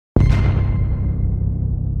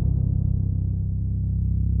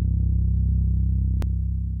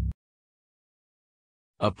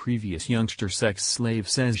A previous youngster sex slave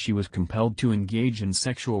says she was compelled to engage in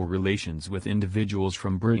sexual relations with individuals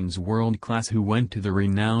from Britain's world class who went to the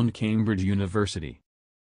renowned Cambridge University.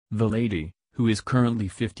 The lady, who is currently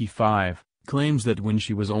 55, claims that when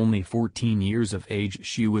she was only 14 years of age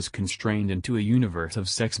she was constrained into a universe of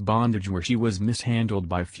sex bondage where she was mishandled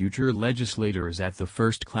by future legislators at the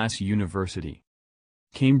first-class university.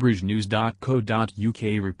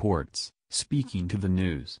 CambridgeNews.co.uk reports, speaking to the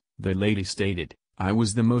news, the lady stated, "I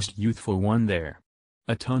was the most youthful one there.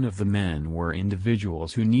 A ton of the men were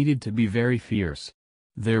individuals who needed to be very fierce.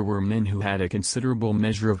 There were men who had a considerable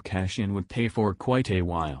measure of cash and would pay for quite a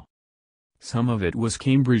while. Some of it was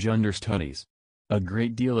Cambridge understudies. A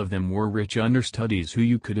great deal of them were rich understudies who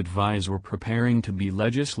you could advise were preparing to be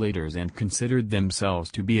legislators and considered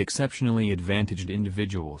themselves to be exceptionally advantaged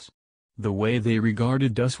individuals. The way they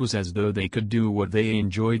regarded us was as though they could do what they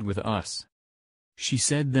enjoyed with us." She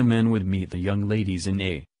said the men would meet the young ladies in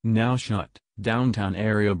a, now shut, downtown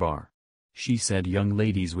area bar. She said young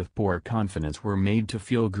ladies with poor confidence were made to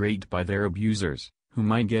feel great by their abusers, who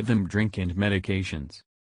might get them drink and medications.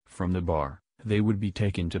 From the bar, they would be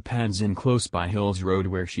taken to pads in close by Hills Road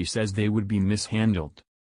where she says they would be mishandled.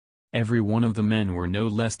 Every one of the men were no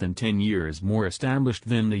less than 10 years more established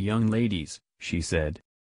than the young ladies, she said.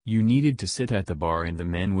 You needed to sit at the bar and the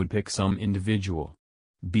men would pick some individual.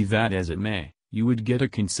 Be that as it may, you would get a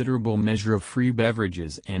considerable measure of free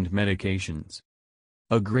beverages and medications.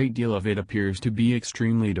 A great deal of it appears to be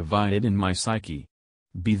extremely divided in my psyche.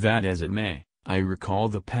 Be that as it may, I recall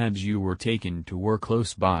the pads you were taken to were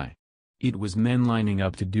close by. It was men lining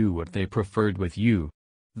up to do what they preferred with you.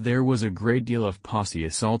 There was a great deal of posse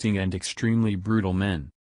assaulting and extremely brutal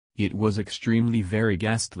men. It was extremely very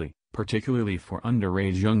ghastly, particularly for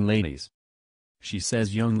underage young ladies. She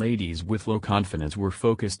says young ladies with low confidence were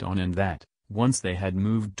focused on and that, once they had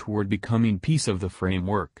moved toward becoming piece of the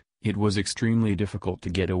framework, it was extremely difficult to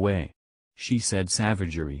get away. She said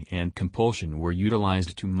savagery and compulsion were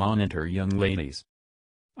utilized to monitor young ladies.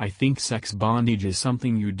 I think sex bondage is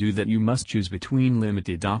something you do that you must choose between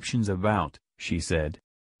limited options about, she said.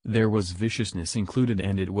 There was viciousness included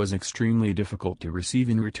and it was extremely difficult to receive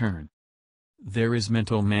in return. There is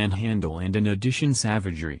mental manhandle and in addition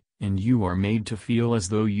savagery, and you are made to feel as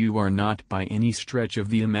though you are not by any stretch of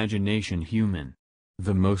the imagination human.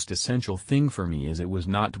 The most essential thing for me is it was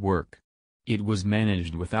not work. It was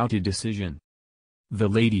managed without a decision. The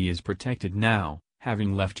lady is protected now,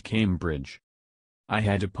 having left Cambridge. I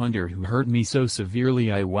had a punter who hurt me so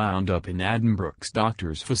severely I wound up in Addenbrooke's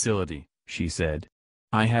doctor's facility, she said.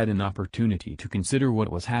 I had an opportunity to consider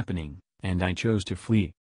what was happening, and I chose to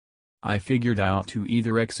flee. I figured out to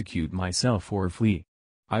either execute myself or flee.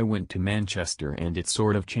 I went to Manchester and it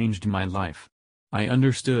sort of changed my life. I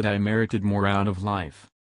understood I merited more out of life.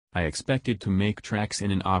 I expected to make tracks in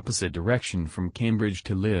an opposite direction from Cambridge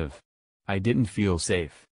to live. I didn't feel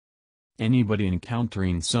safe. Anybody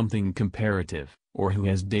encountering something comparative, or who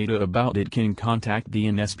has data about it can contact the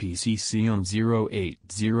NSPCC on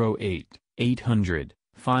 0808 800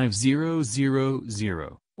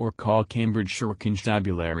 5000, or call Cambridge Shire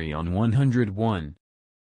Constabulary on 101.